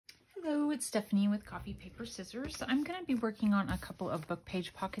it's Stephanie with Coffee, Paper, Scissors. I'm going to be working on a couple of book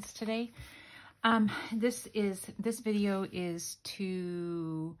page pockets today. This video is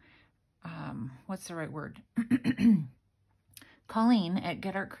to, what's the right word? Colleen at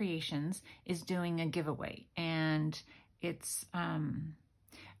Get Art Creations is doing a giveaway, and it's,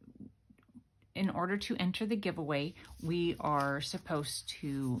 in order to enter the giveaway, we are supposed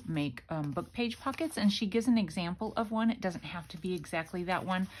to make book page pockets, and she gives an example of one. It doesn't have to be exactly that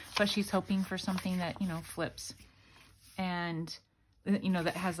one, but she's hoping for something that, you know, flips and, you know,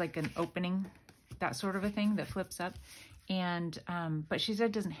 that has like an opening, that sort of a thing that flips up. And, but she said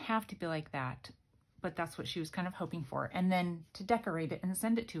it doesn't have to be like that, but that's what she was kind of hoping for. And then to decorate it and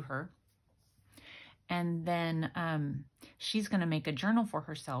send it to her. And then she's going to make a journal for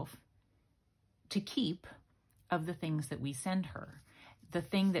herself to keep of the things that we send her. The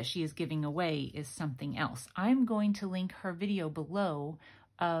thing that she is giving away is something else. I'm going to link her video below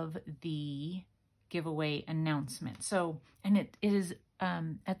of the giveaway announcement. So, and it is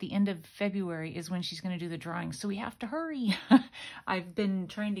at the end of February is when she's going to do the drawing. So we have to hurry. I've been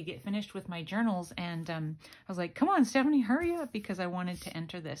trying to get finished with my journals, and I was like, come on, Stephanie, hurry up, because I wanted to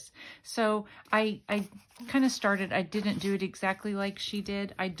enter this. So I kind of started, I didn't do it exactly like she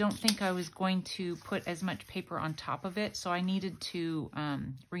did. I don't think I was going to put as much paper on top of it. So I needed to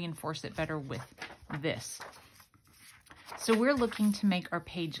reinforce it better with this. So we're looking to make our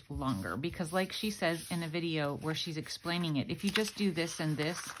page longer because, like she says in a video where she's explaining it, if you just do this and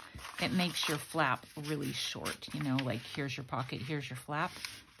this, it makes your flap really short. You know, like here's your pocket, here's your flap.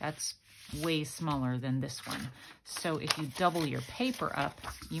 That's way smaller than this one. So if you double your paper up,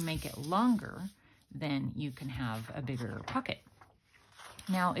 you make it longer, then you can have a bigger pocket.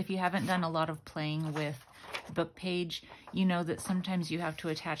 Now, if you haven't done a lot of playing with book page, you know that sometimes you have to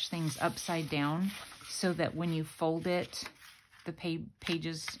attach things upside down so that when you fold it, the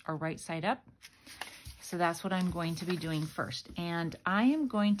pages are right side up. So that's what I'm going to be doing first. And I am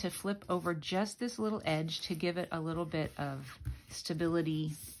going to flip over just this little edge to give it a little bit of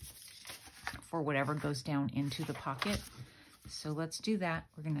stability for whatever goes down into the pocket. So let's do that.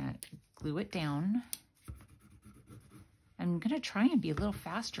 We're gonna glue it down. I'm gonna try and be a little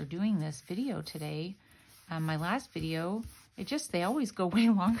faster doing this video today. My last video, they always go way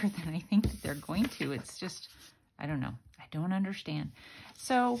longer than I think that they're going to. It's just, I don't know. I don't understand.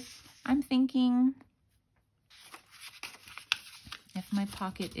 So I'm thinking if my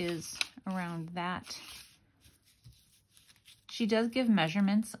pocket is around that, she does give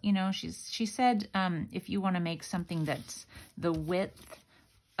measurements. You know, she said if you want to make something that's the width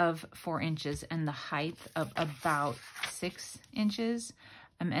of 4 inches and the height of about 6 inches,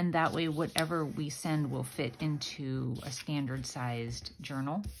 and that way whatever we send will fit into a standard sized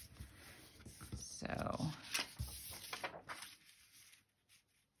journal.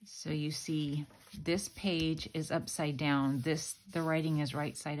 So you see this page is upside down. The writing is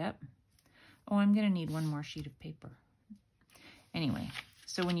right side up. Oh, I'm gonna need one more sheet of paper. Anyway,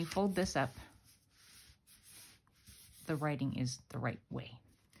 so when you fold this up, the writing is the right way.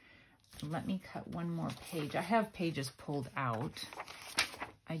 Let me cut one more page. I have pages pulled out.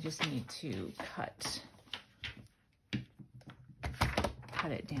 I just need to cut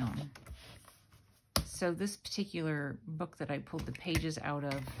it down. So this particular book that I pulled the pages out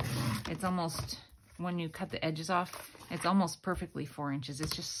of, it's almost, when you cut the edges off, it's almost perfectly 4 inches.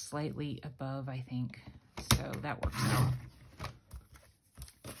 It's just slightly above, I think. So that works out.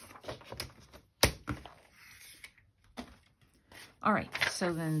 All right,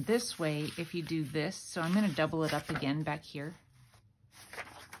 so then this way, if you do this, so I'm going to double it up again back here.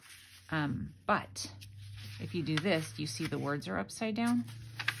 But if you do this, you see the words are upside down.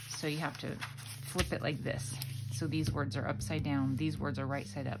 So you have to flip it like this. So these words are upside down. These words are right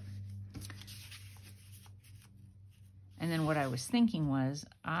side up. And then what I was thinking was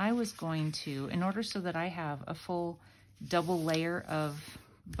I was going to, in order so that I have a full double layer of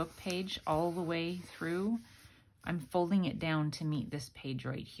book page all the way through, I'm folding it down to meet this page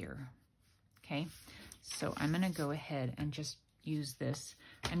right here. Okay, so I'm going to go ahead and just use this.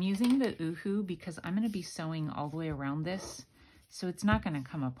 I'm using the Oohoo because I'm going to be sewing all the way around this, so it's not going to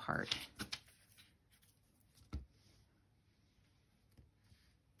come apart.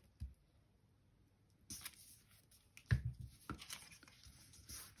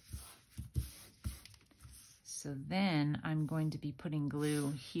 So then I'm going to be putting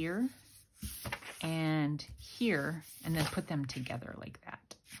glue here and here, and then put them together like that.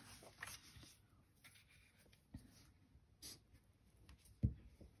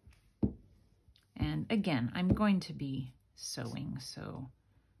 And again, I'm going to be sewing, so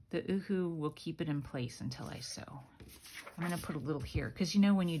the Oohoo will keep it in place until I sew. I'm going to put a little here because you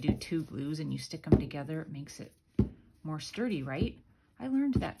know when you do two glues and you stick them together, it makes it more sturdy, right? I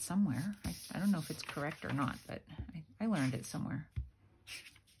learned that somewhere. I don't know if it's correct or not, but I learned it somewhere.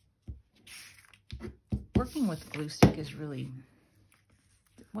 Working with glue stick is really,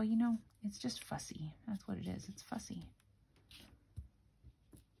 well, you know, it's just fussy. That's what it is. It's fussy.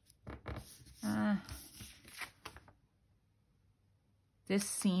 This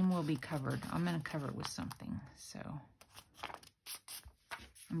seam will be covered. I'm going to cover it with something. So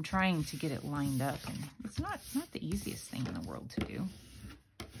I'm trying to get it lined up, and it's not the easiest thing in the world to do.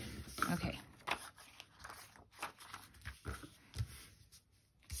 Okay.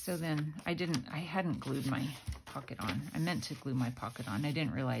 So then I hadn't glued my pocket on. I meant to glue my pocket on. I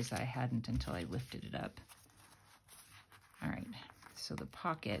didn't realize that I hadn't until I lifted it up. All right, so the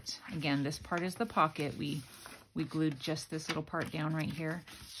pocket, again, this part is the pocket. We glued just this little part down right here.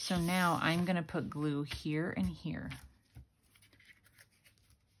 So now I'm gonna put glue here and here.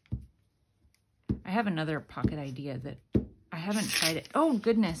 I have another pocket idea that I haven't tried it. Oh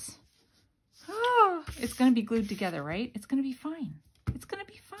goodness. Oh, it's gonna be glued together, right? It's gonna be fine. It's gonna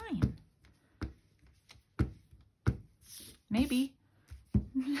be fine. Maybe.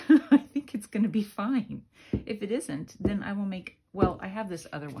 I think it's gonna be fine. If it isn't, then I will make, well, I have this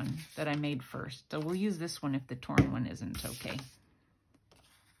other one that I made first. So we'll use this one if the torn one isn't okay.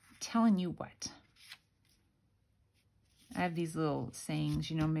 I'm telling you what. I have these little sayings,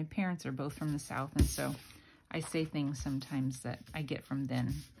 you know, my parents are both from the South, and so I say things sometimes that I get from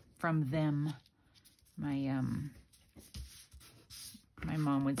them. My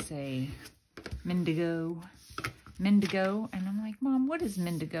mom would say, Mendigo, and I'm like, Mom, what is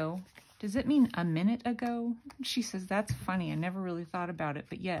Mendigo? Does it mean a minute ago? She says, that's funny. I never really thought about it,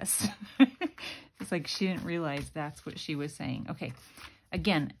 but yes. It's like she didn't realize that's what she was saying. Okay,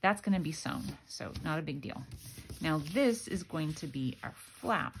 again, that's going to be sewn, so not a big deal. Now this is going to be our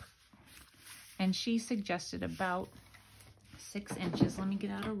flap. And she suggested about 6 inches. Let me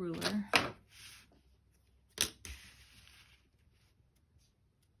get out a ruler.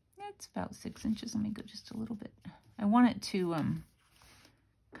 It's about 6 inches. Let me go just a little bit. I want it to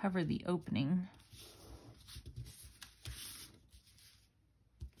cover the opening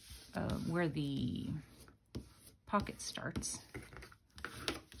where the pocket starts.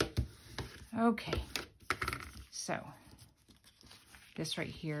 Okay, so this right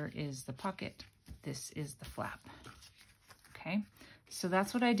here is the pocket. This is the flap. Okay, so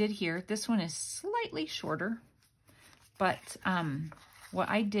that's what I did here. This one is slightly shorter, but what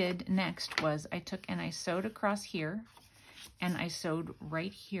I did next was I took and I sewed across here, and I sewed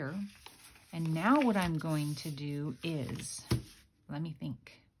right here. And now what I'm going to do is, let me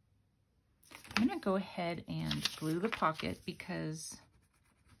think. I'm gonna go ahead and glue the pocket because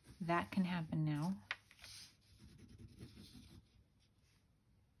that can happen now.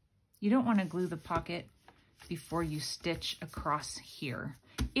 You don't want to glue the pocket before you stitch across here.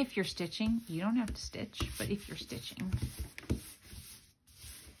 If you're stitching, you don't have to stitch, but if you're stitching.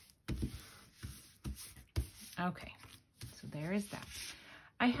 Okay, so there is that.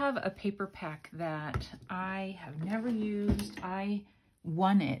 I have a paper pack that I have never used. I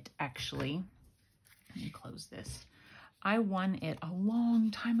won it actually. Let me close this. I won it a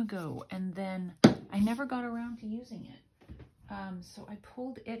long time ago, and then I never got around to using it. So I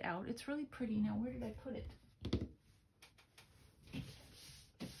pulled it out. It's really pretty. Now, where did I put it?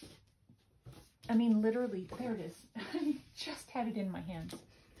 I mean, literally, there it is. I just had it in my hands.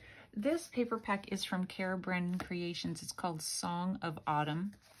 This paper pack is from Cara Brandon Creations. It's called Song of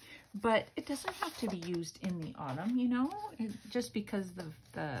Autumn, but it doesn't have to be used in the autumn, you know? Just because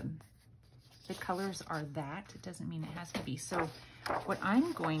the colors are that, it doesn't mean it has to be. So what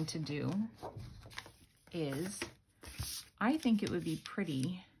I'm going to do is, I think it would be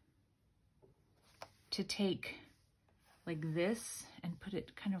pretty to take like this and put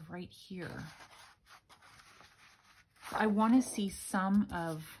it kind of right here. I want to see some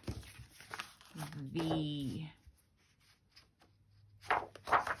of the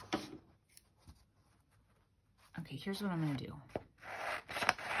okay, here's what I'm going to do.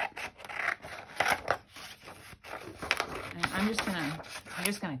 And I'm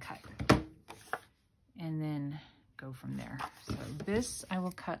just gonna cut and then go from there. So this I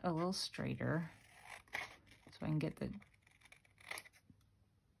will cut a little straighter so I can get the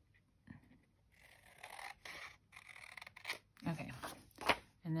okay.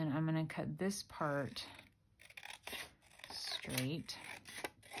 And then I'm gonna cut this part straight.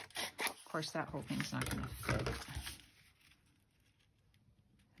 Of course, that whole thing's not gonna fit.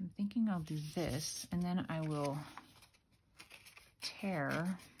 I'm thinking I'll do this, and then I will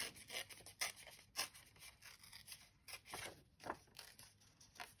tear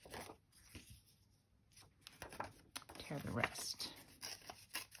tear the rest.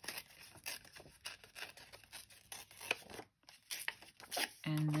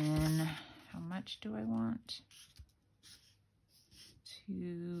 And then how much do I want?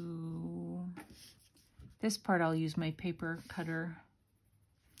 This part I'll use my paper cutter.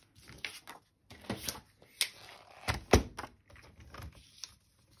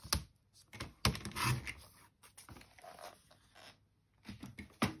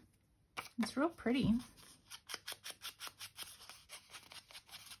 It's real pretty.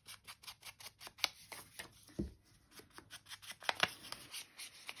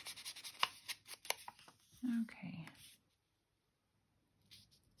 Okay.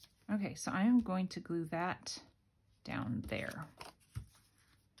 Okay, so I am going to glue that down there.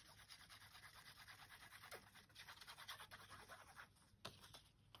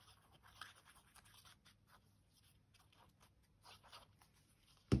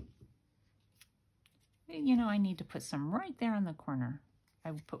 You know, I need to put some right there in the corner.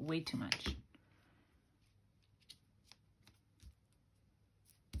 I put way too much.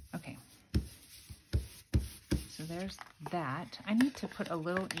 Okay. So there's that. I need to put a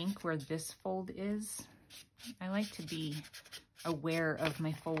little ink where this fold is. I like to be aware of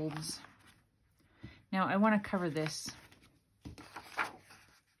my folds. Now I want to cover this.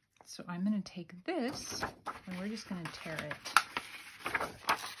 So I'm going to take this and we're just going to tear it.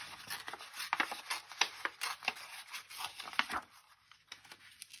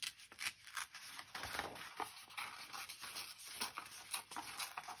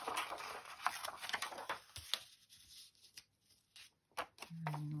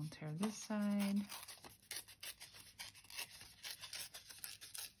 And we'll tear this side.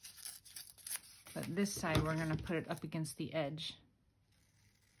 But this side, we're going to put it up against the edge.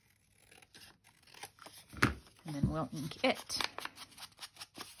 And then we'll ink it.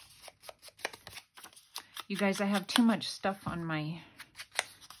 You guys, I have too much stuff on my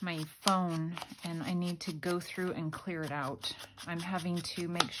phone, and I need to go through and clear it out. I'm having to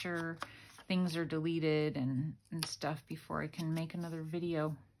make sure things are deleted and stuff before I can make another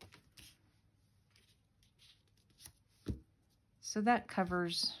video. So that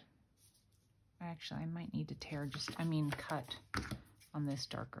covers, actually I might need to tear cut on this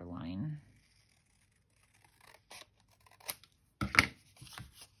darker line.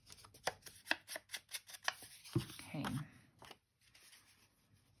 Okay.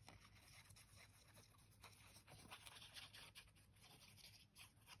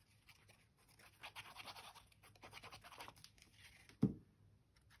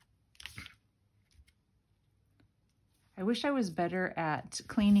 I wish I was better at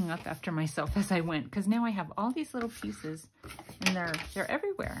cleaning up after myself as I went, because now I have all these little pieces and they're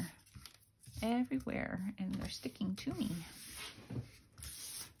everywhere. Everywhere, and they're sticking to me.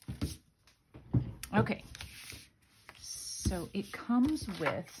 Okay. So it comes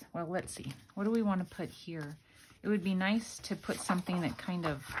with, well, let's see. What do we want to put here? It would be nice to put something that kind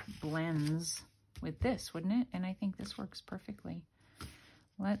of blends with this, wouldn't it? And I think this works perfectly.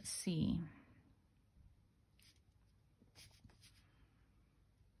 Let's see.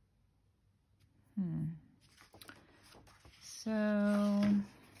 So I'm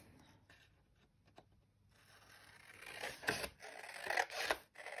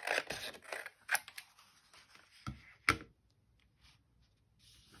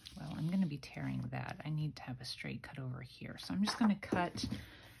going to be tearing that. I need to have a straight cut over here. So I'm just going to cut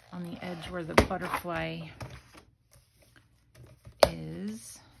on the edge where the butterfly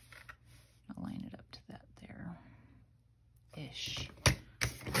is. I'll line it up to that there-ish.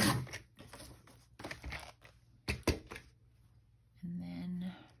 And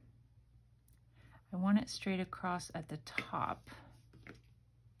then I want it straight across at the top.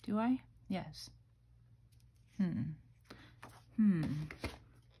 Do I? Yes.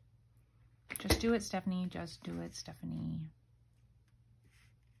 Just do it, Stephanie. Just do it, Stephanie.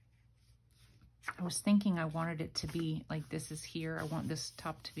 I was thinking I wanted it to be like this is here. I want this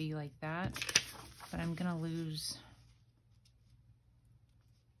top to be like that, but I'm gonna lose.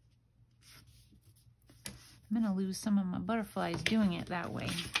 I'm gonna lose some of my butterflies doing it that way.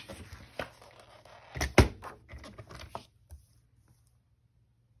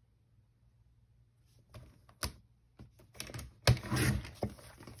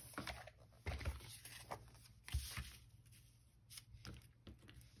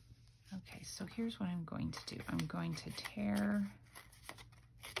 So here's what I'm going to do. I'm going to tear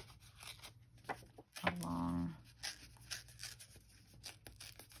along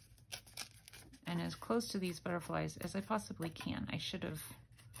and as close to these butterflies as I possibly can. I should have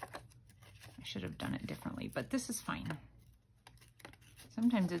done it differently, but this is fine.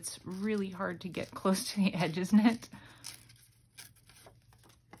 Sometimes it's really hard to get close to the edge, isn't it?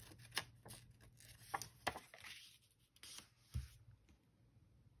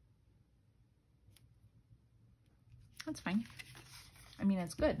 I mean,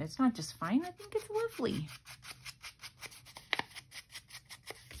 it's good. It's not just fine. I think it's lovely.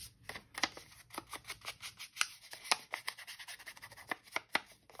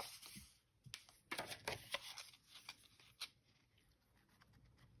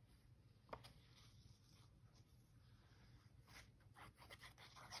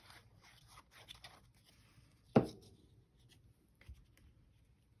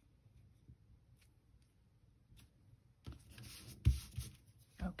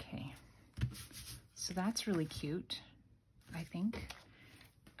 Okay, so that's really cute, I think.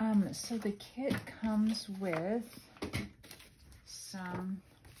 So the kit comes with some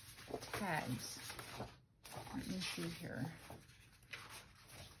tags. Let me see here.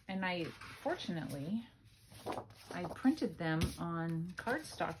 And fortunately, I printed them on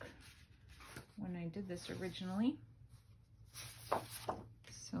cardstock when I did this originally.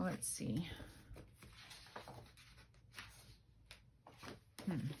 So let's see.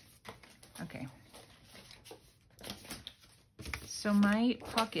 Okay. So my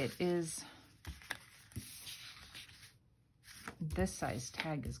pocket is, this size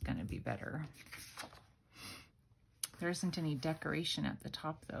tag is going to be better. There isn't any decoration at the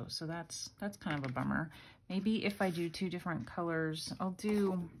top though, so that's kind of a bummer. Maybe if I do 2 different colors, I'll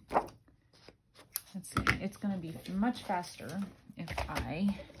do, let's see, it's going to be much faster if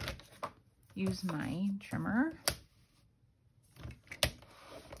I use my trimmer.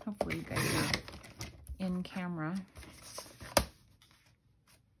 Hopefully you guys are in camera.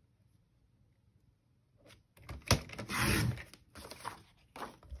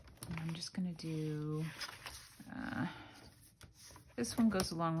 I'm just going to do, this one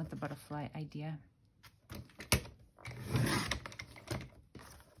goes along with the butterfly idea.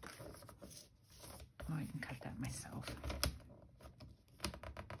 Oh, I can cut that myself.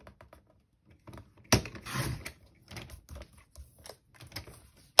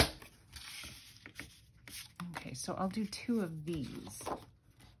 Okay, so I'll do 2 of these,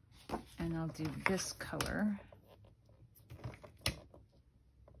 and I'll do this color.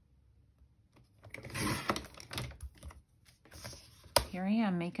 Here I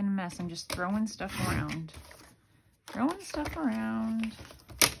am making a mess. I'm just throwing stuff around.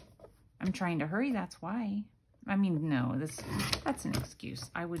 I'm trying to hurry, that's why. I mean, no, that's an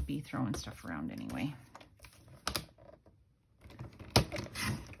excuse. I would be throwing stuff around anyway.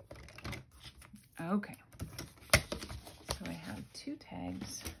 Okay. So I have 2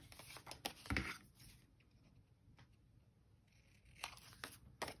 tags.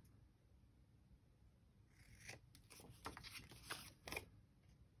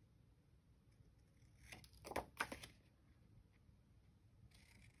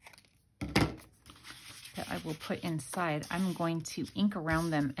 That I will put inside. I'm going to ink around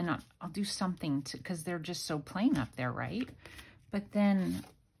them, and I'll do something to, because they're just so plain up there, right? But then,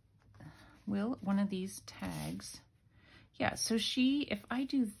 will one of these tags, yeah, so if I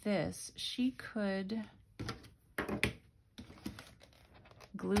do this, she could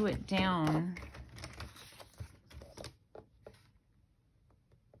glue it down.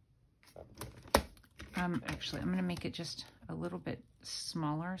 Actually, I'm going to make it just a little bit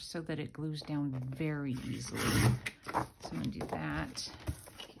smaller so that it glues down very easily. So I'm going to do that.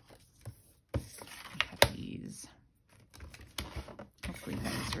 Cut these. Hopefully you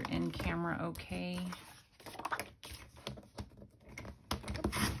guys are in camera okay.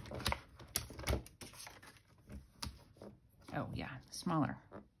 Oh yeah, smaller.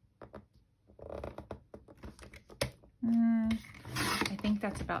 I think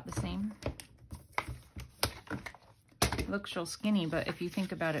that's about the same. Looks real skinny, but if you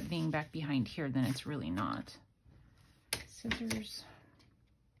think about it being back behind here, then it's really not. Scissors.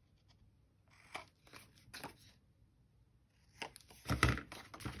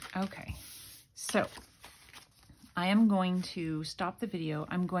 Okay, so I am going to stop the video.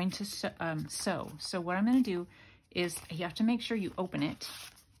 I'm going to sew. So what I'm going to do is you have to make sure you open it,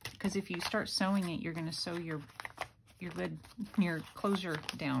 because if you start sewing it, you're going to sew your lid, your closure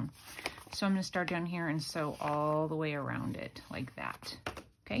down. So I'm going to start down here and sew all the way around it like that.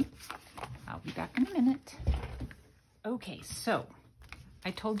 Okay, I'll be back in a minute. Okay, so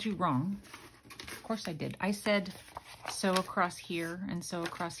I told you wrong. Of course I did. I said sew across here and sew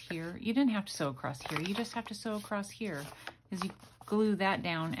across here. You didn't have to sew across here. You just have to sew across here, because you glue that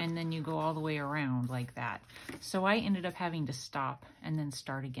down and then you go all the way around like that. So I ended up having to stop and then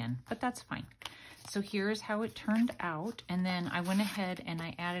start again, but that's fine. So here's how it turned out. And then I went ahead and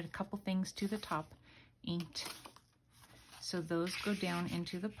I added a couple things to the top, inked. So those go down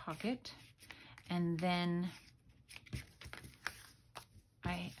into the pocket. And then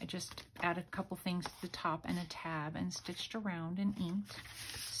I just add a couple things to the top and a tab and stitched around and inked.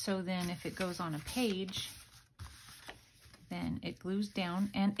 So then if it goes on a page, then it glues down,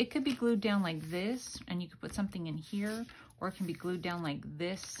 and it could be glued down like this and you could put something in here, or it can be glued down like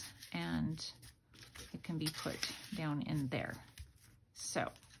this and it can be put down in there. So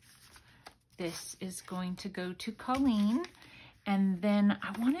this is going to go to Colleen. And then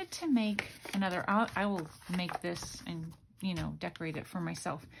I wanted to make another, I will make this and, you know, decorate it for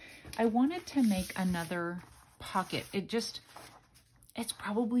myself. I wanted to make another pocket. It's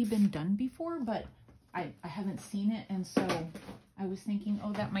probably been done before, but I haven't seen it. And so I was thinking,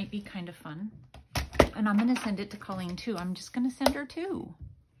 oh, that might be kind of fun. And I'm going to send it to Colleen too. I'm just going to send her two.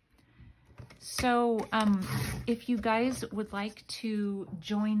 So if you guys would like to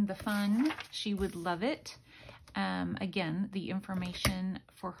join the fun, she would love it. Again, the information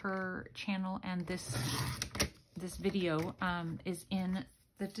for her channel and this video is in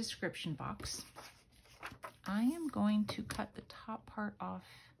the description box. I am going to cut the top part off.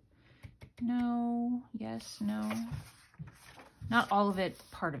 No, yes, no. Not all of it,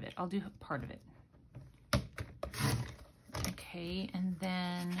 part of it. I'll do part of it. Okay, and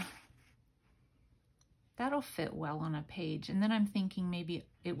then that'll fit well on a page. And then I'm thinking maybe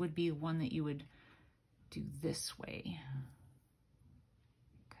it would be one that you would do this way.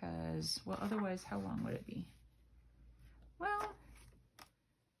 Because, well, otherwise, how long would it be? Well,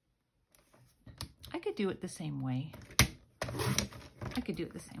 I could do it the same way.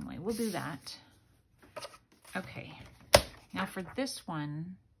 We'll do that. Okay. Now for this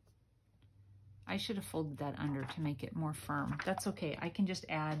one, I should have folded that under to make it more firm. That's okay. I can just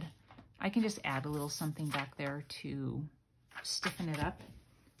add a little something back there to stiffen it up.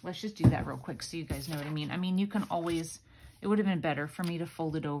 Let's just do that real quick so you guys know what I mean. I mean, you can always, it would have been better for me to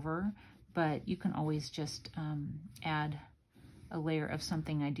fold it over, but you can always just add a layer of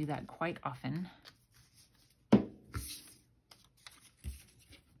something. I do that quite often.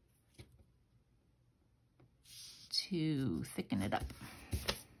 To thicken it up.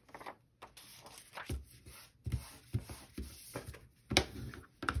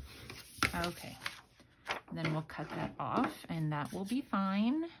 Okay, then we'll cut that off and that will be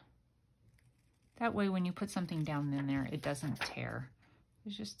fine. That way when you put something down in there, it doesn't tear.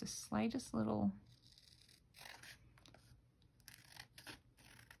 There's just the slightest little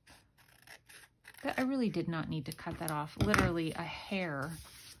I really did not need to cut that off, literally a hair,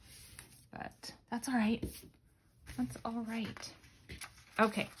 but that's all right. That's all right.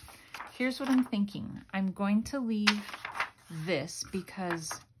 Okay, here's what I'm thinking. I'm going to leave this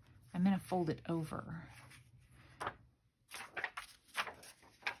because I'm going to fold it over.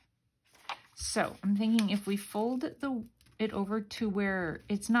 So I'm thinking if we fold it over to where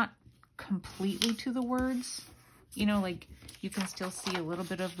it's not completely to the words, you know, like you can still see a little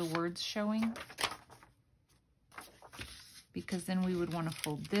bit of the words showing, because then we would want to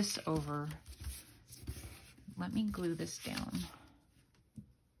fold this over. Let me glue this down.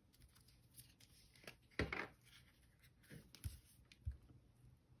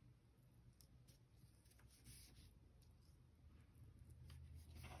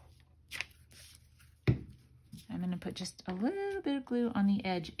 I'm going to put just a little bit of glue on the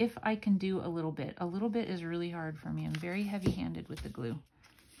edge, if I can do a little bit. A little bit is really hard for me. I'm very heavy-handed with the glue.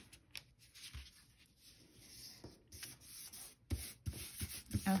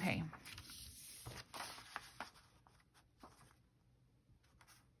 Okay.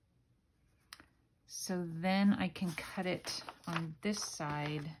 So then I can cut it on this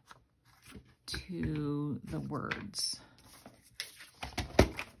side to the words.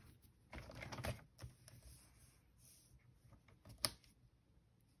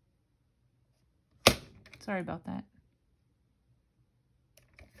 Sorry about that.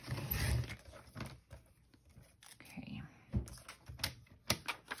 Okay.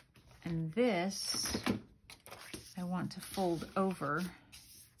 And this, I want to fold over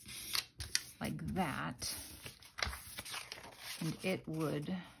like that, and it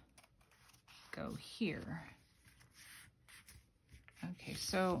would go here. Okay,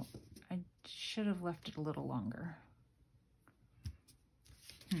 so I should have left it a little longer.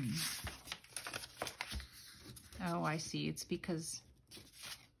 Oh, I see. It's because,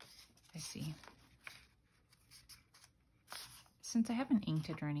 I see. Since I haven't inked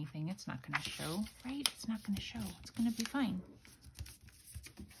it or anything, it's not going to show, right? It's not going to show. It's going to be fine.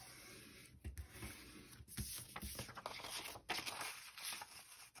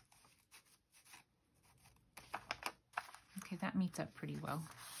 Okay, that meets up pretty well.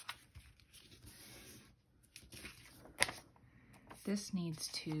 This needs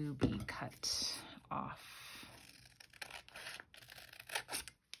to be cut off.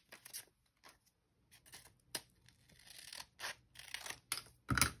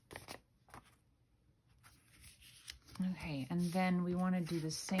 Okay, and then we want to do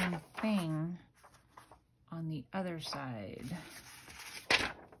the same thing on the other side.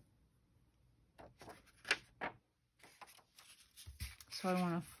 So I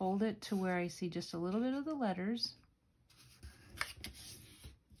want to fold it to where I see just a little bit of the letters.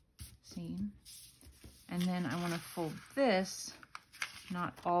 See? And then I want to fold this,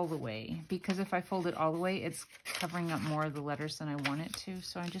 not all the way, because if I fold it all the way, it's covering up more of the letters than I want it to.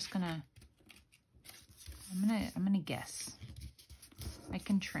 So I'm just gonna, I'm gonna guess. I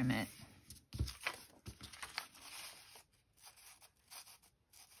can trim it.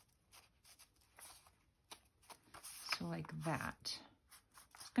 So like that.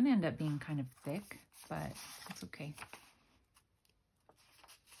 It's gonna end up being kind of thick, but it's okay.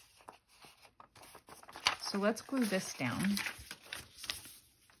 So let's glue this down.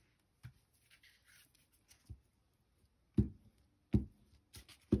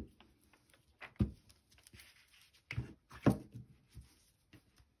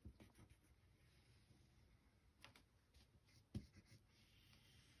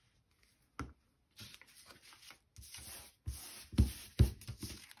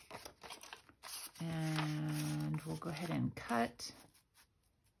 And we'll go ahead and cut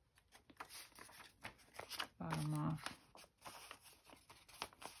bottom off.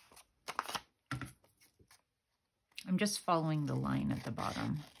 I'm just following the line at the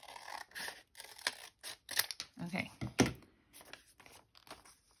bottom. Okay.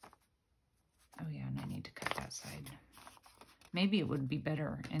 Oh yeah, and I need to cut that side. Maybe it would be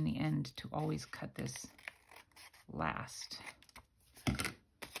better in the end to always cut this last.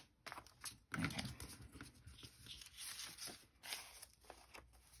 Okay.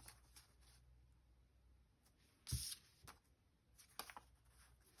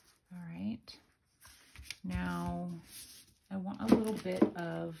 All right. Now I want a little bit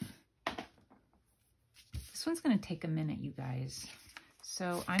of, this one's going to take a minute, you guys.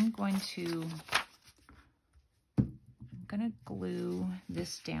 So I'm going to glue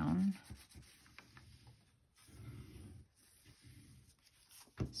this down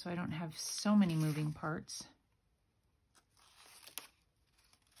so I don't have so many moving parts.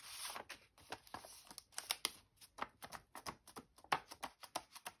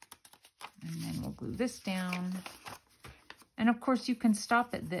 And then we'll glue this down. And of course you can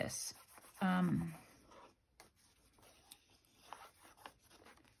stop at this. And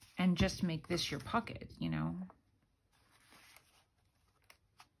just make this your pocket, you know.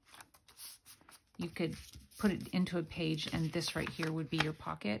 You could put it into a page and this right here would be your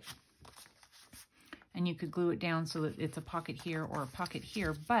pocket. And you could glue it down so that it's a pocket here or a pocket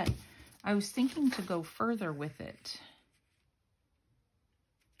here. But I was thinking to go further with it.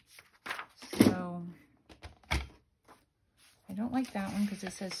 So I don't like that one because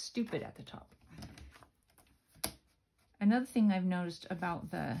it says stupid at the top. Another thing I've noticed about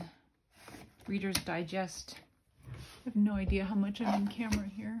the Reader's Digest, I have no idea how much I'm on camera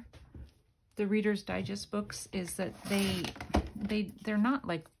here. The Reader's Digest books is that they're not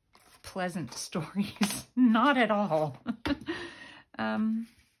like pleasant stories, not at all. Now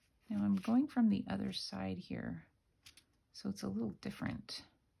I'm going from the other side here, so it's a little different.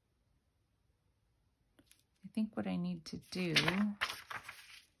 I think what I need to do,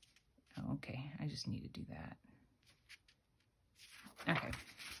 oh, okay, I just need to do that. Okay,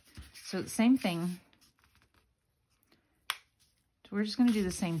 so same thing. So we're just going to do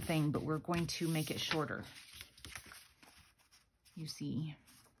the same thing, but we're going to make it shorter. You see,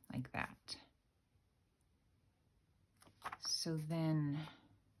 like that. So then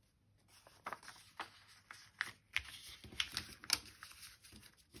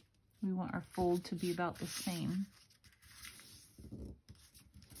we want our fold to be about the same.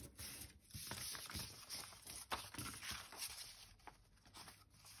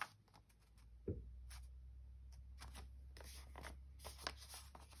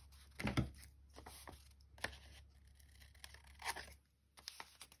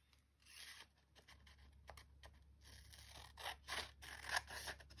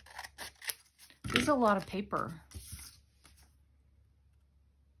 This is a lot of paper.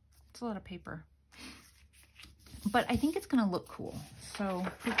 It's a lot of paper. But I think it's going to look cool. So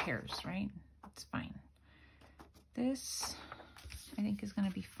who cares, right? It's fine. This, I think, is going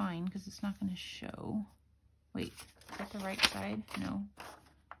to be fine because it's not going to show. Wait, is that the right side? No.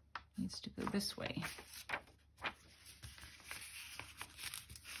 It needs to go this way.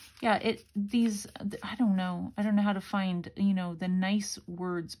 Yeah, I don't know. I don't know how to find, you know, the nice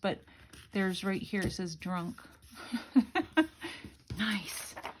words, but there's right here, it says drunk.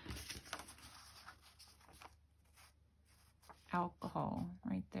 Nice. Alcohol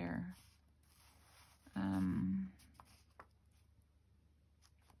right there.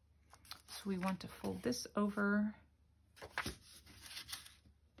 So we want to fold this over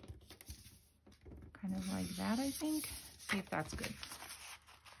kind of like that, I think. See if that's good.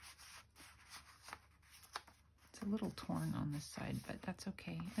 It's a little torn on this side, but that's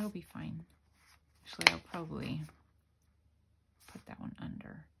okay. It'll be fine. Actually, I'll probably put that one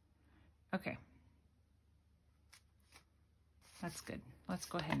under. Okay. That's good. Let's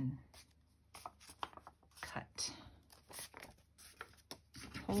go ahead and cut.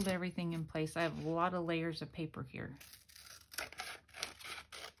 Hold everything in place. I have a lot of layers of paper here.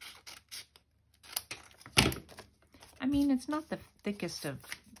 I mean, it's not the thickest of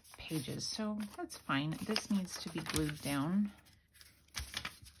pages, so that's fine. This needs to be glued down.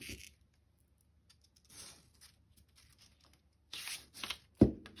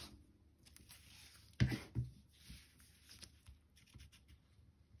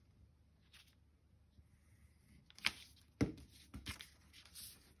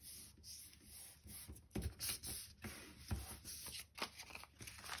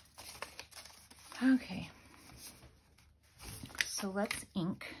 Okay, so let's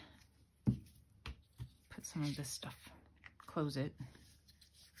ink. Put some of this stuff, close it.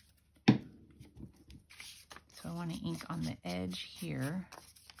 So I want to ink on the edge here.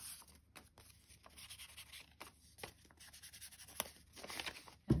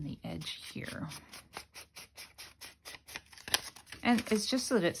 And the edge here. And it's just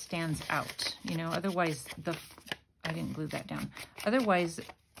so that it stands out, you know, otherwise I didn't glue that down. Otherwise,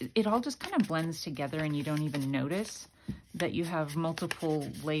 it all just kind of blends together and you don't even notice that you have multiple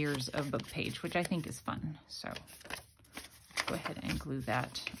layers of book page, which I think is fun. So let's go ahead and glue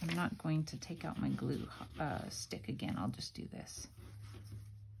that. I'm not going to take out my glue stick again. I'll just do this.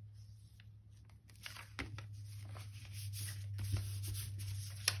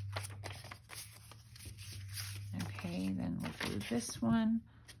 Okay, then we'll glue this one.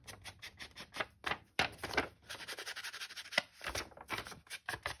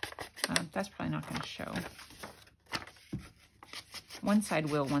 That's probably not going to show. One side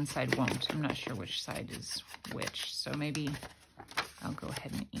will, one side won't. I'm not sure which side is which, so maybe I'll go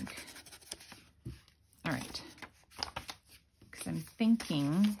ahead and ink. All right, because I'm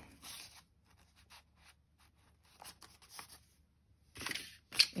thinking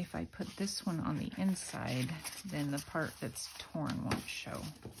if I put this one on the inside, then the part that's torn won't show.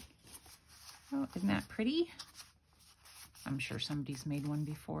 Oh, isn't that pretty? I'm sure somebody's made one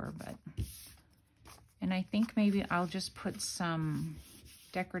before, but... And I think maybe I'll just put some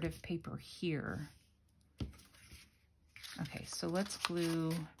decorative paper here. Okay, so let's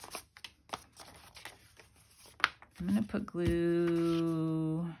glue... I'm going to put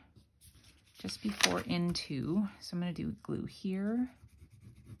glue just before into. So I'm going to do glue here.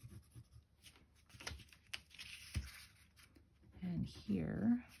 And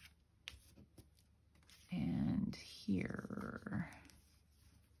here. And here.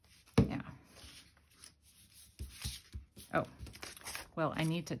 Yeah. Oh, well, I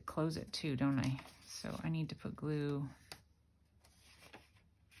need to close it too, don't I? So I need to put glue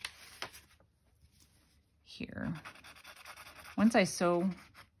here. Once I sew,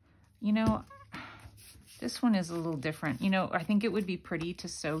 you know, this one is a little different. You know, I think it would be pretty to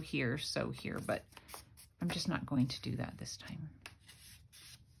sew here, but I'm just not going to do that this time.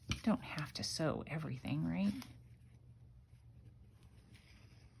 You don't have to sew everything, right?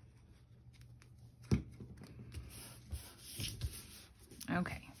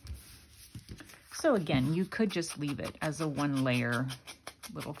 Okay. So again, you could just leave it as a one layer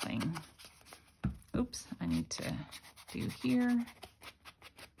little thing. Oops, I need to do here.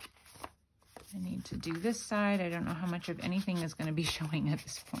 I need to do this side. I don't know how much of anything is going to be showing at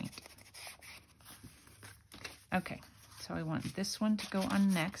this point. Okay, so I want this one to go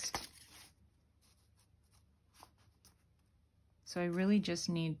on next. So I really just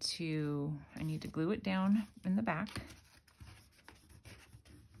need to, I need to glue it down in the back.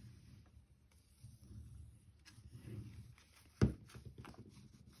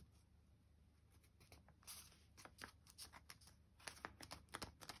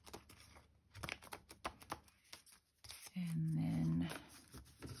 And then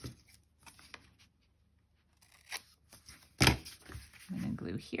I'm going to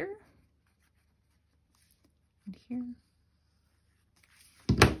glue here and here.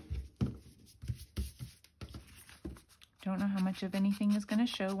 Don't know how much of anything is going to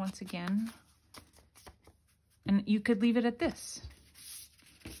show once again. And you could leave it at this,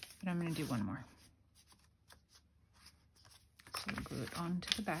 but I'm going to do one more. So glue it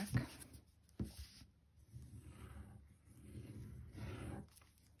onto the back.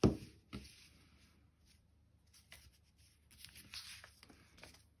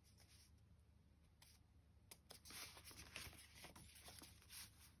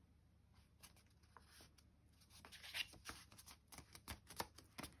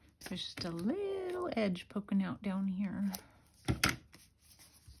 There's just a little edge poking out down here.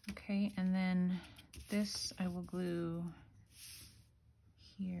 Okay, and then this I will glue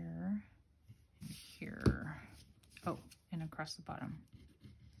here and here. Oh, and across the bottom.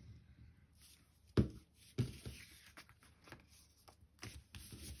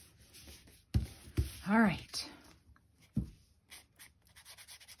 All right.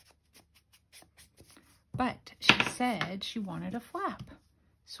 But she said she wanted a flap.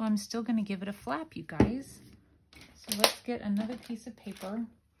 So I'm still going to give it a flap, you guys. So let's get another piece of paper.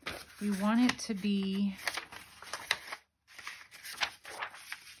 We want it to be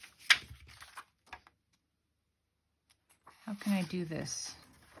how can I do this?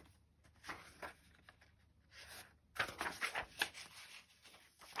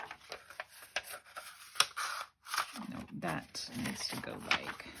 No, that needs to go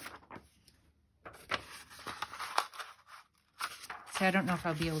like... See, I don't know if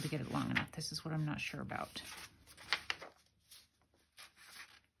I'll be able to get it long enough. This is what I'm not sure about.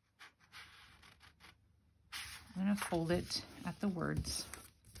 I'm going to fold it at the words.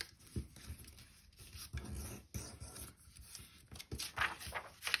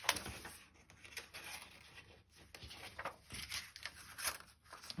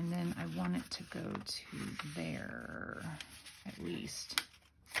 And then I want it to go to there, at least.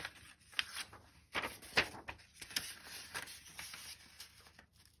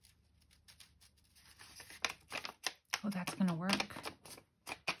 Oh, that's going to work.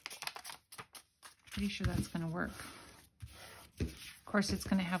 Pretty sure that's going to work. Of course, it's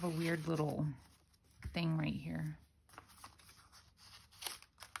going to have a weird little thing right here.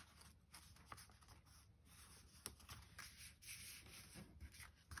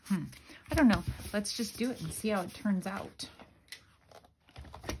 I don't know. Let's just do it and see how it turns out.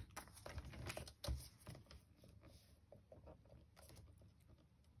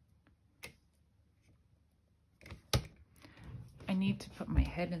 I need to put my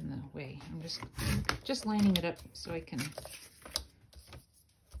head in the way. I'm just lining it up so I can...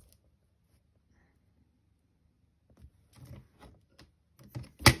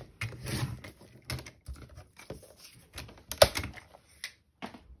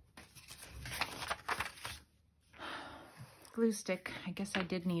 Glue stick. I guess I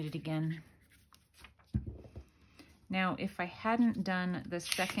did need it again. Now, if I hadn't done the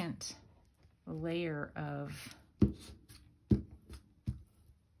second layer of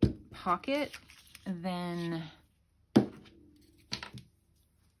pocket, then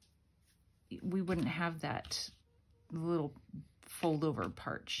we wouldn't have that little fold over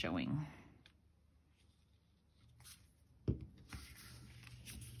part showing.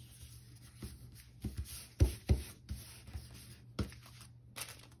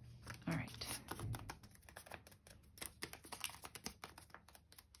 All right.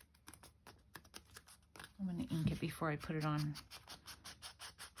 I'm going to ink it before I put it on.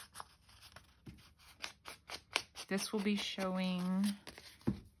 This will be showing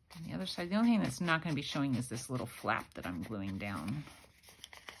on the other side. The only thing that's not going to be showing is this little flap that I'm gluing down.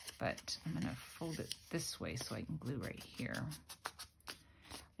 But I'm going to fold it this way so I can glue right here.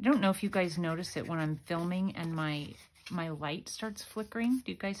 I don't know if you guys notice it when I'm filming and my light starts flickering.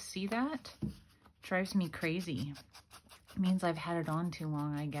 Do you guys see that? It drives me crazy. It means I've had it on too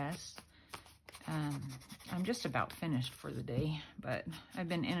long, I guess. I'm just about finished for the day, but I've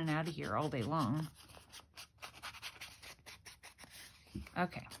been in and out of here all day long.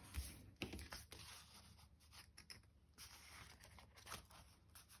 Okay.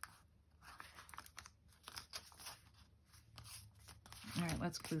 All right,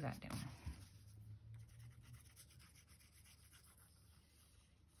 let's glue that down.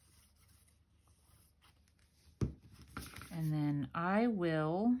 And then I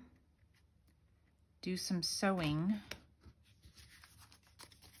will do some sewing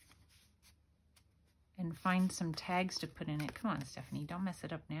and find some tags to put in it. Come on, Stephanie, don't mess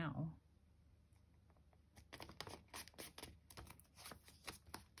it up now.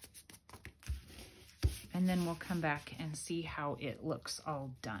 And then we'll come back and see how it looks all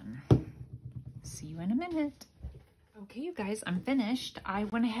done. See you in a minute. Okay, you guys, I'm finished. I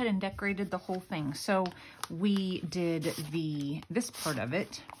went ahead and decorated the whole thing. So we did this part of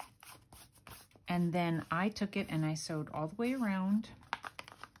it, and then I took it and I sewed all the way around.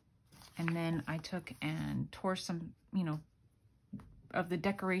 And then I took and tore some, of the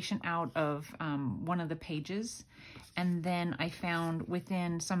decoration out of one of the pages. And then I found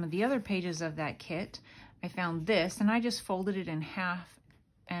within some of the other pages of that kit, I found this, and I just folded it in half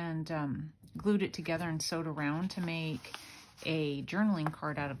and glued it together and sewed around to make a journaling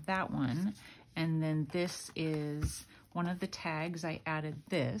card out of that one. And then this is one of the tags, I added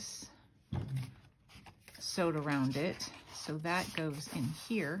this, sewed around it. So that goes in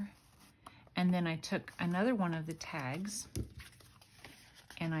here. And then I took another one of the tags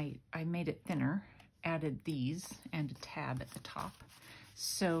and I made it thinner, added these and a tab at the top.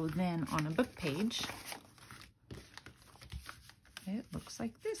 So then on a book page, it looks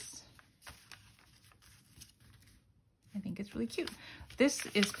like this. I think it's really cute. This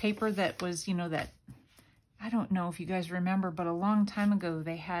is paper that was, you know, that, I don't know if you guys remember, but a long time ago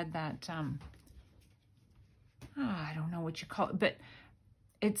they had that, I don't know what you call it, but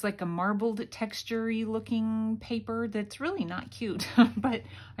it's like a marbled texture-y looking paper that's really not cute, but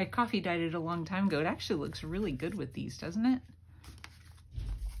I coffee dyed it a long time ago. It actually looks really good with these, doesn't it?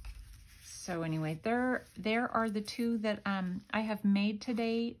 So anyway, there are the two that I have made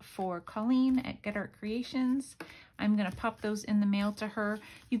today for Colleen at Get Art Creations. I'm going to pop those in the mail to her.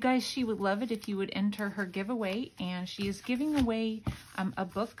 You guys, she would love it if you would enter her giveaway, and she is giving away a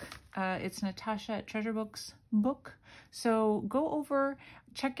book. It's Natasha at Treasure Books book. So go over,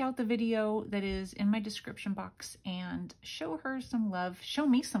 check out the video that is in my description box and show her some love. Show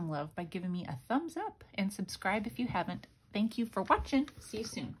me some love by giving me a thumbs up and subscribe if you haven't. Thank you for watching. See you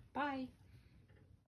soon. Bye.